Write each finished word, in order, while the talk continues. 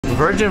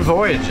Virgin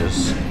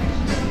Voyages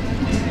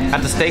at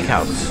the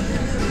Steakhouse.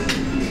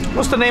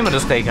 What's the name of the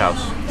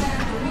steakhouse?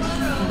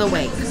 The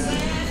Wake.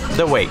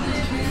 The Wake.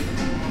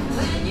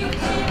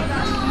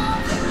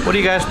 What do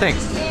you guys think?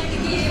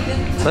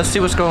 Let's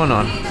see what's going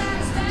on.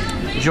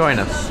 Join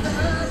us.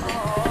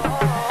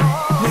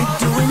 We're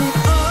doing it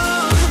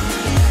all.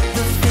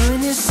 The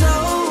feeling is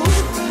so.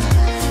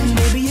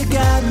 Maybe you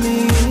got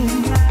me.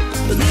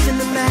 Believe in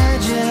the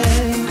magic.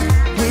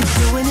 We're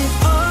doing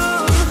it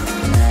all.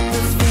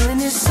 The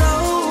feeling is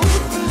so.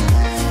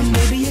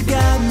 Maybe you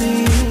got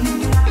me.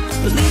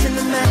 Believe in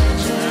the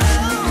magic.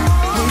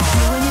 We're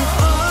doing it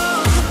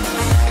all.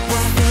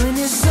 The feeling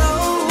is so.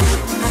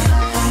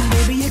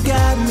 Maybe you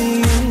got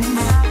me.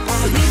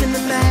 Believe in the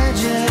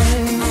magic.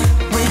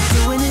 We're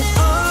doing it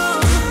all.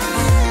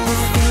 The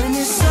feeling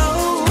is so.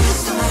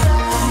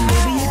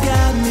 Maybe you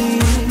got me.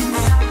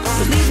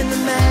 Believe in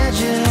the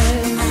magic.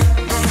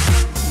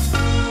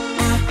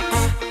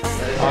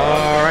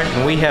 Alright,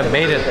 and we have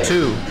made it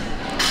to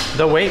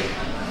the Wake.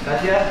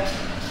 Not yet?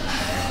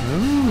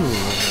 Ooh.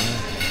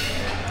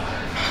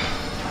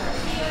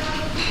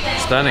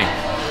 Stunning.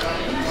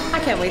 I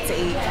can't wait to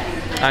eat.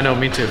 I know,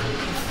 me too.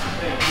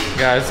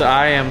 Guys,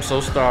 I am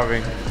so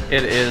starving.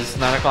 It is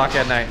 9 o'clock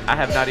at night. I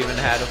have not even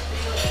had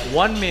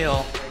one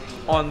meal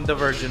on the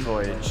Virgin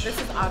Voyage. This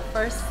is our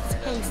first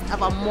taste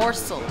of a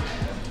morsel.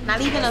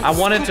 Not even a I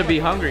wanted to be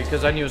hungry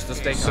because I knew it's the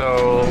steak.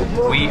 So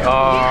we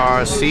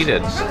are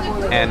seated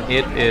and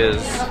it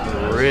is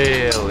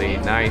really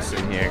nice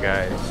in here,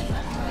 guys.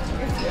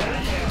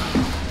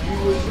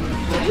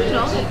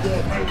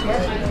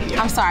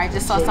 I'm sorry, I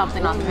just saw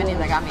something on the menu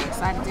that got me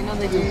excited. Do you know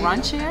they do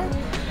brunch here?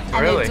 And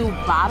Really? they do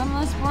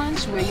bottomless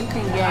brunch where you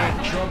can get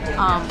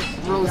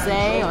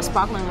rosé or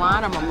sparkling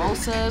wine or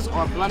mimosas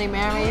or Bloody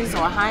Marys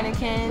or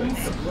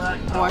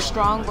Heinekens or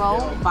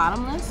Strongbow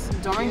bottomless.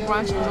 During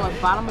brunch,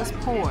 enjoy bottomless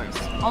pours.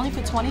 Only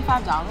for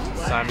 $25.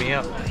 Sign me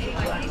up.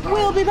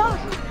 We'll be back.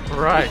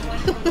 Right.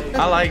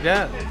 I like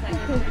that.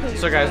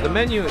 So guys, the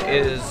menu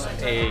is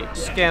a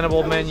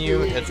scannable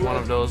menu. It's one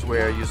of those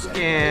where you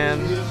scan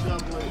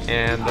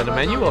and then the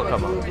menu will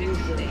come up.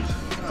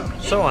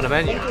 So on the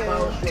menu,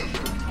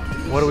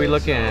 what are we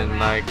looking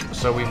like?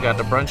 So we've got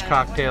the brunch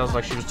cocktails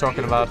like she was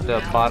talking about,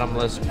 the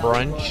bottomless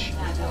brunch,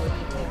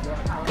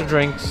 the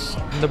drinks,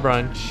 the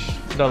brunch,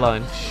 the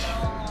lunch,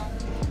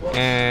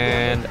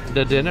 and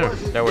the dinner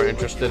that we're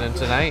interested in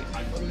tonight.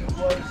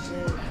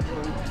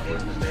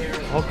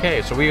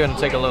 Okay, so we're gonna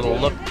take a little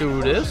look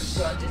through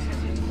this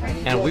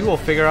and we will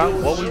figure out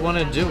what we want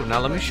to do. Now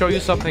let me show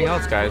you something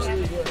else, guys.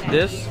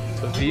 This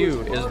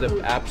view is the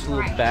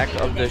absolute back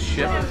of the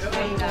ship.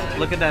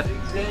 Look at that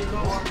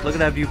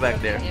view back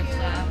there.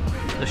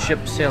 The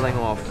ship sailing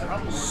off.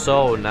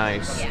 So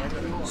nice.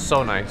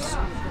 So nice.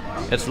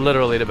 It's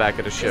literally the back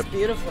of the ship. It's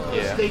beautiful.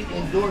 Yeah. Steak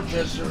in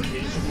Dorchester.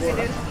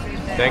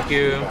 Thank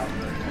you.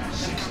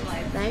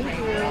 Thank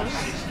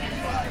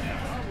you.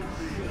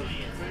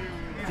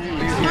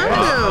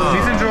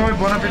 Please enjoy.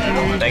 Bon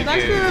appetit.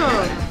 Thank you.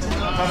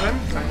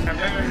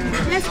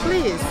 Yes,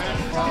 please.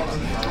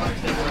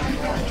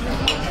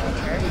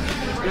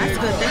 That's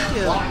good, thank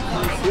you.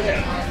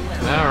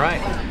 All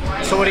right.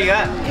 So what do you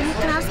got?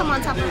 Can I have some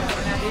on top of it?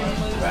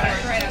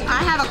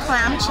 I have a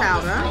clam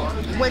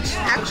chowder, which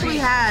actually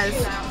has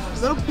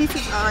little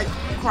pieces of like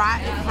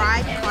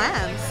fried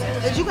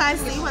clams. Did you guys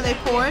see when they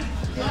poured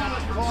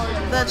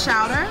the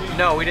chowder?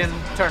 No, we didn't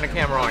turn the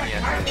camera on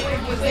yet.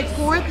 They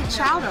poured the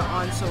chowder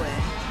onto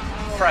it.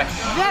 Fresh.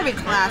 Very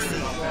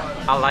classy.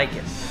 I like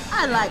it.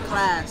 I like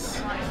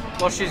class.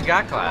 Well, she's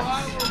got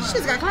class.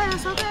 She's got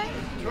class, okay?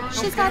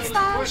 She's got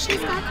style, she's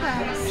got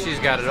class. She's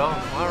got it all.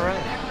 All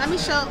right. Let me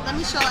show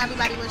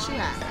everybody what you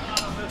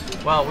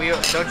have. Well,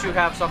 don't you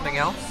have something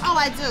else? Oh,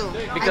 I do.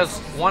 Because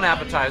one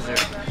appetizer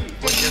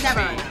would just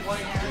never.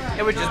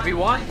 it would just be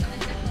one.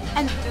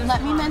 And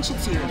let me mention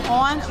to you,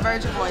 on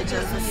Virgin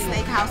Voyages, the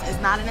steakhouse is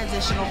not an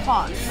additional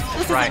cost.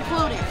 This is Right.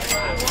 included.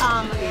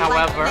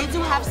 However, like, they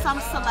do have some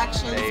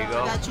selections there you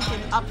go. that you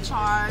can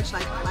upcharge,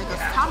 like a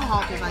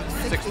tomahawk is like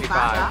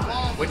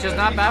 $65. Which is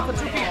not bad for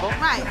two people.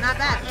 Right, not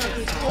bad.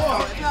 It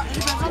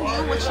depends on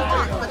you what you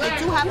want, but they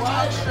do have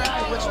grilled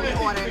shrimp, which we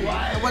ordered,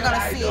 and we're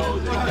gonna see if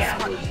it's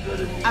worth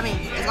it. I mean,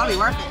 it's gonna be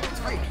worth it. It's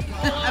free.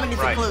 I mean, it's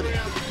Right. included.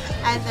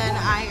 And then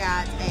I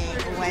got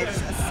a wedge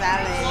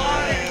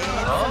salad.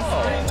 Oh,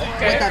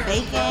 With the okay.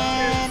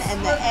 bacon and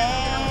the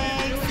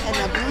eggs and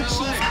the blue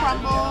cheese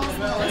crumbles.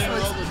 This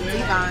looks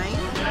divine.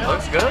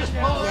 Looks good.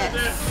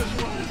 Yes.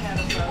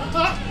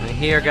 And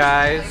here,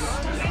 guys,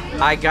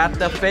 I got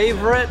the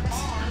favorite.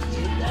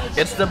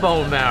 It's the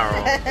bone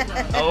marrow.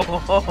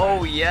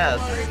 Oh, yes.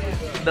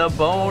 The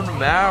bone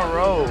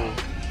marrow.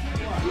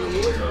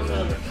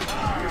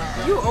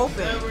 You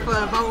open for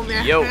a bone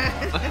marrow. Yo.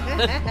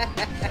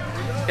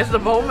 It's the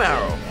bone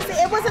marrow. See,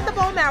 it wasn't the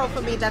bone marrow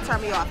for me that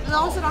turned me off. As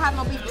long as it don't have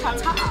no beef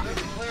tartare.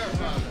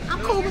 I'm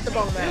cool with the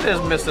bone marrow. It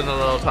is missing a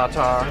little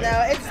tartar.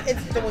 No,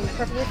 it's doing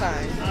perfectly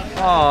fine.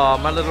 Oh,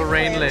 my little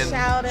Rainlin.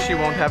 Chowder. She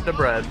won't have the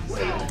bread.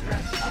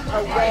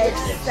 A wedge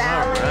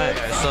salad. Alright,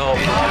 so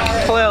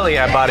clearly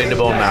I bodied the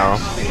bone marrow.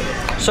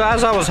 So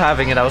as I was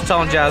having it, I was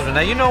telling Jasmine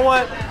that, you know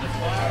what?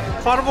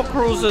 Carnival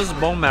Cruises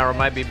bone marrow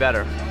might be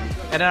better.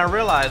 And then I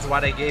realized why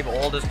they gave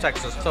all this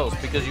Texas toast,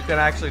 because you can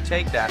actually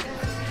take that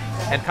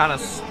and kind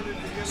of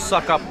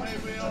suck up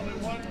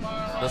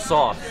the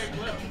sauce.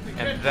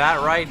 And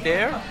that right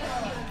there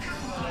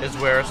is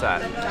where it's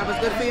at. That was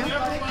good for you?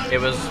 It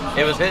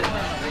was it.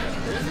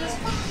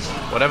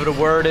 Whatever the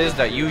word is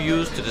that you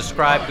use to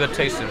describe good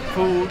tasting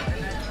food.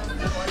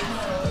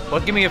 Well,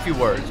 give me a few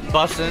words.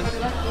 Bussin'.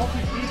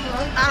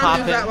 I don't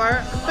use that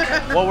word.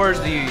 What words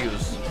do you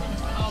use?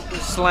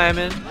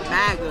 Slamming.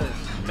 Mad good.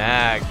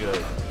 Mad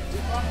good.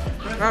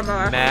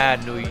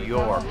 Mad New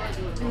York.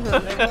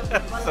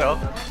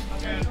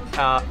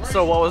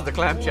 So what was the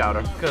clam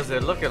chowder? Because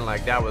they're looking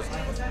like that was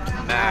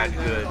mad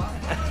good.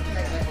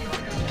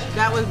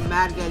 That was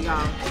mad good,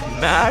 y'all.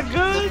 Mad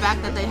good? The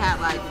fact that they had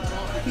like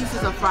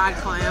pieces of fried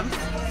clams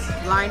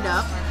lined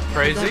up.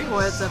 Crazy. Then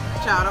poured the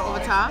chowder over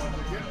top.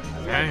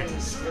 Dang.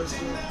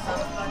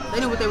 They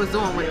knew what they was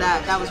doing with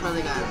that. That was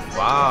really good.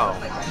 Wow.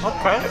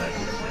 Okay.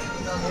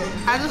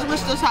 I just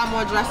wish this had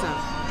more dressing.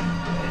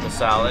 The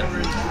salad.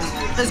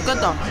 It's good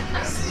though.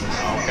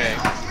 Okay.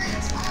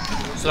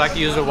 So I can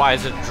use it. Why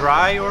is it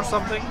dry or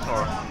something?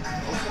 Or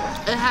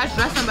it has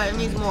dressing, but it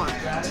needs more.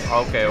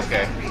 okay,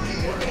 okay.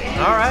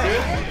 All right.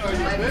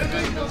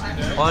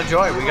 Well,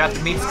 enjoy. We got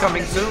the meats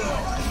coming soon.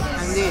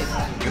 Indeed.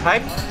 You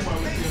hyped?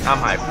 I'm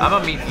hyped. I'm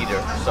a meat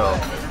eater, so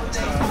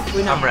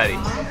We know. I'm ready.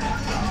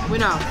 We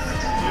know.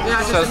 You're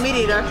not just a meat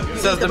eater. You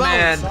Says eat the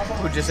man bones.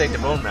 who just ate the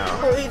bone marrow.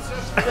 Who eats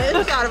the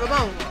inside of a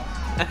bone.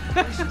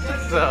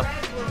 So,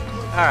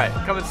 all right,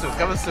 coming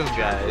soon,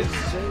 guys.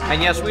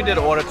 And yes, we did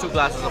order 2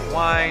 glasses of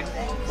wine.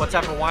 What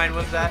type of wine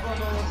was that?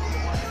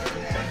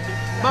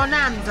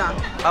 Bonanza.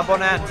 A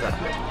Bonanza.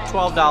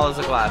 $12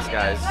 a glass,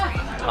 guys.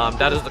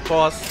 That is the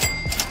cost.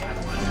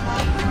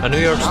 A New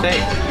York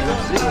steak.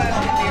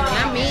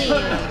 Yummy.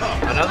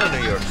 Another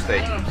New York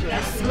steak.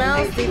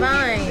 Smells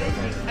divine.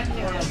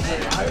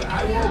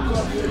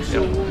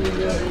 Yep.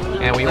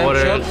 And we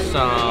ordered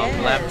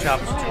some lamb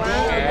chops too.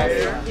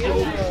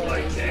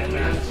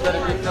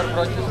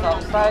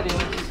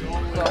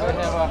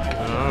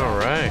 All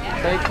right.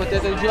 Baked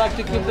potato. Would you like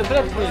to keep the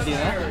bread for your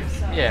dinner?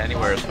 Yeah,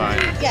 anywhere is fine.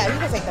 Yeah, you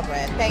can take the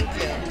bread. Thank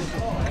you.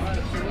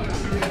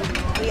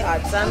 We are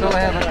done. So we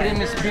have a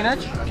creamy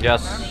spinach.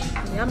 Yes.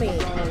 Yummy.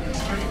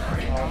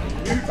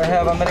 We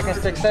have American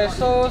steak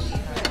sauce.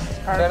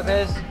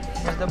 Verdes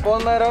is the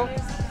bone marrow.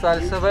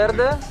 Salsa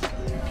verde.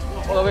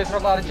 All the way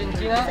from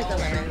Argentina. Take the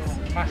lemons.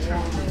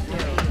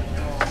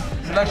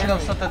 Selection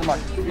of salted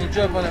mushroom.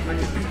 Enjoy, bon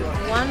appetit.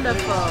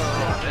 Wonderful.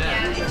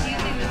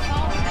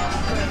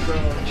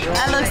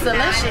 That looks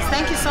delicious.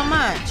 Thank you so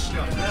much.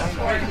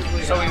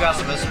 So we got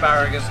some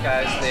asparagus,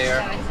 guys,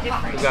 there.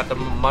 We got the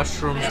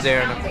mushrooms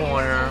there in the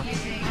corner.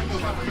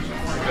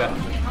 We got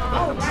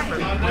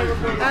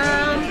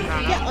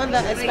Get on the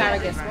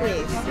asparagus,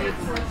 please.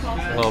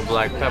 a little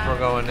black pepper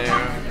going there.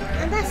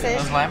 And that's it.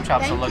 Those lamb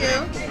chops Thank are looking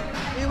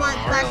you. You want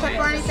black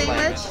pepper or anything,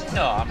 slamming. Rich?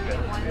 No, I'm good.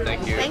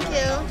 Thank you. Thank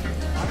you.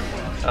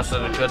 That's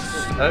a good.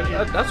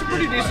 That's a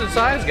pretty decent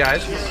size,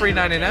 guys, for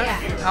 $3.99.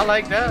 I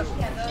like that.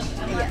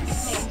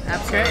 Yes.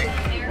 Okay.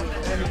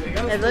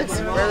 It looks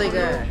really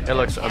good. It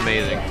looks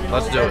amazing.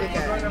 Let's do Really it.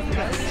 good.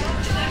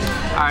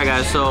 All right,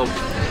 guys. So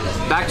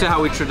back to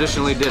how we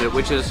traditionally did it,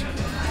 which is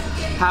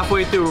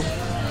halfway through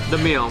the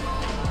meal,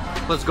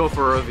 let's go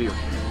for a review.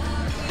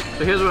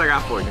 So here's what I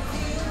got for you.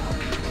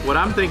 What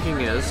I'm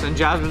thinking is, and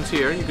Jasmine's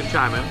here, you can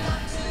chime in.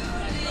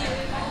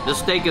 The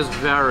steak is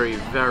very,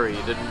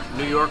 the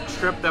New York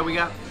strip that we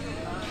got,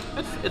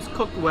 it's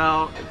cooked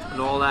well and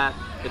all that.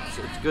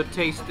 It's good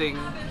tasting,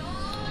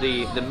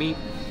 the meat,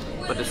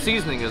 but the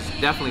seasoning is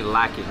definitely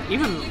lacking.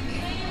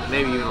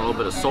 Maybe even a little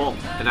bit of salt.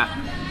 And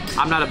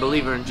I'm not a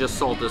believer in just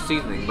salt as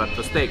seasoning, but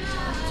the steak,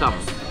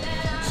 something.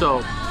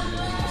 So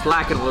it's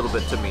lacking a little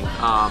bit to me.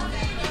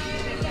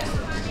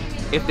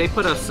 If they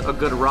put a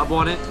good rub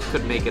on it,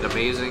 could make it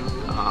amazing.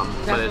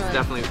 But it's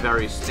definitely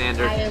very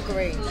standard. I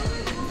agree.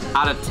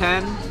 Out of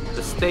 10,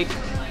 the steak,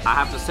 I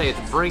have to say it's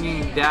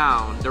bringing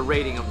down the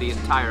rating of the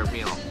entire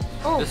meal.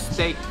 Oh. The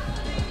steak,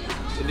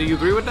 do you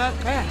agree with that?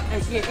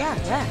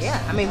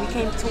 Yeah. I mean, we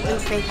came to a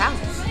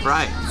steakhouse.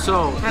 Right,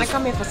 so. Can I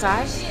come here for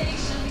size?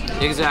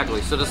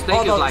 Exactly, so the steak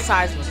Although is like. the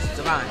size was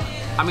divine.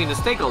 I mean, the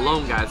steak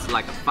alone, guys, is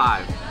like a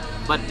 5.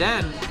 But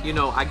then, you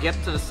know, I get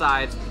to the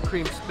sides,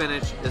 cream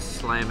spinach is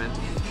slamming.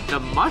 The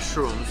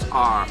mushrooms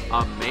are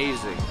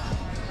amazing.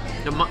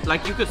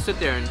 Like you could sit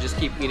there and just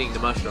keep eating the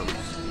mushrooms.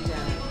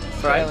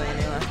 Yeah. Right? Really,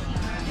 anyway.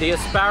 The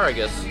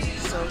asparagus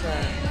So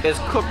good. is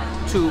cooked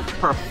to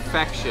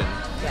perfection.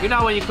 You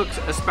know when you cook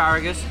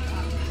asparagus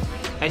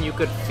and you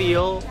could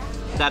feel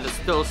that it's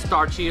still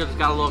starchy, it's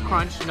got a little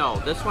crunch? No,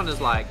 this one is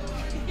like,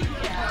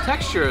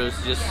 texture is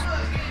just,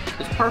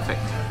 it's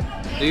perfect.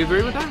 Do you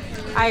agree with that?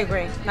 I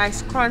agree.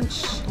 Nice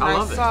crunch, I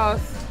love nice it.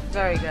 sauce.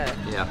 Very good.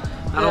 Yeah.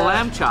 And the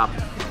lamb chop,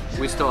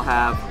 we still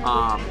have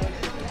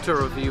to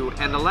review,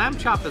 and the lamb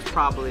chop is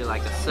probably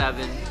like a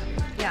 7.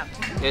 Yeah.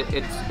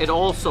 It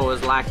also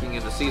is lacking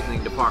in the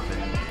seasoning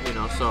department, you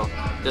know. So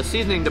the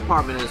seasoning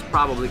department is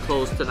probably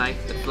closed tonight.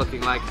 It's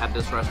looking like at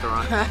this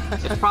restaurant.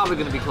 It's probably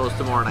going to be closed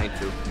tomorrow night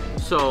too.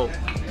 So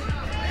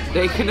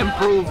they can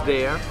improve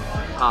there.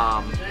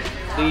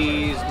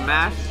 These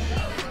mashed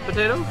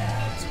potatoes,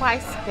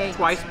 twice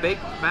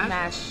baked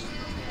mash.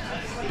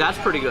 That's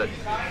pretty good.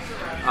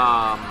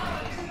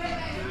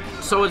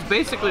 So it's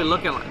basically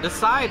looking like the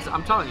sides.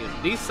 I'm telling you,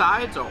 these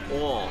sides are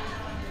all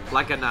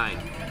like a 9.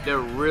 They're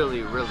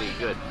really, really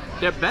good.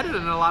 They're better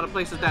than a lot of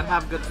places that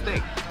have good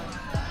steak.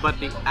 But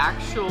the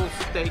actual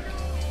steak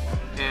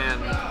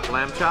and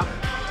lamb chop,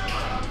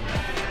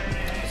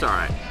 it's all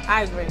right.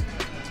 I agree.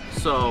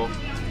 So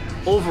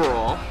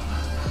overall,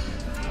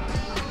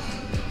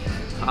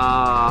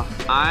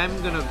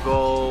 I'm gonna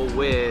go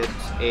with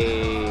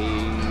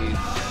a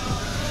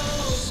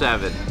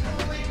 7.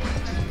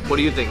 What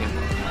are you thinking?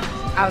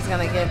 I was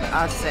gonna give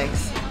a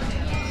 6.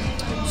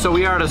 So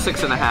we are at a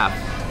 6.5,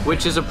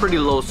 which is a pretty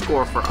low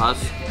score for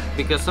us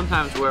because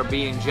sometimes we're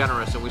being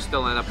generous and we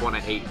still end up on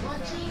an 8.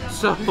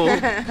 So,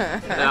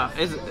 yeah,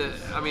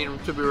 I mean,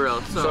 to be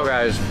real. So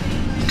guys,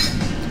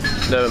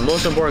 the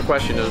most important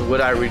question is, would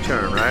I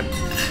return, right?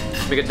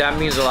 Because that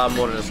means a lot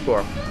more than a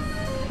score.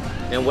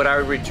 And would I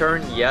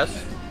return?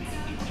 Yes.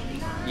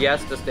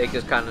 Yes, the steak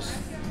is kind of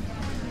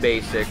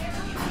basic,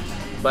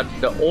 but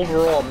the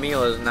overall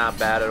meal is not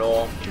bad at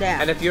all.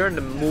 Yeah. And if you're in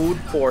the mood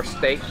for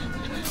steak,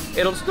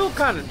 it'll still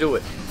kind of do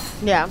it.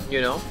 Yeah.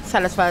 You know?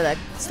 Satisfy that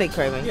steak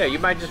craving. Yeah, you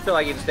might just feel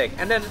like eating steak.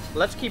 And then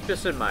let's keep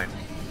this in mind.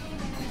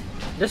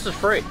 This is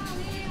free.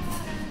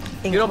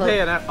 You don't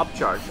pay an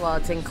upcharge. Well,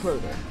 it's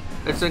included.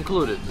 It's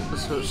included.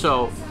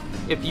 So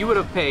if you would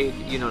have paid,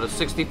 you know, the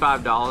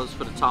 $65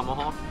 for the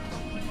tomahawk,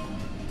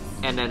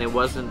 and then it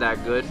wasn't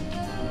that good,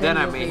 then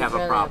I may have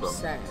a problem.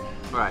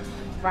 Right.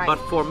 But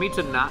for me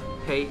to not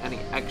pay any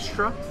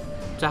extra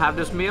to have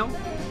this meal,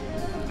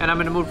 and I'm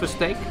in the mood for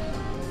steak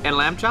and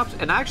lamb chops,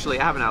 and actually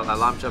I haven't had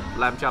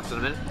lamb chops in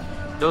a minute.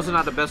 Those are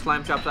not the best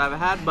lamb chops I've ever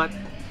had, but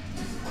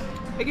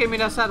it gave me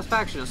that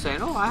satisfaction of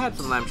saying, oh, I had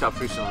some lamb chops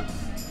recently.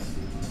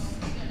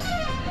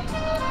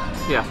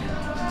 Yeah.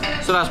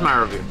 So that's my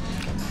review.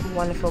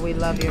 Wonderful. We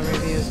love your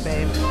reviews,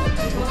 babe.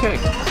 Okay.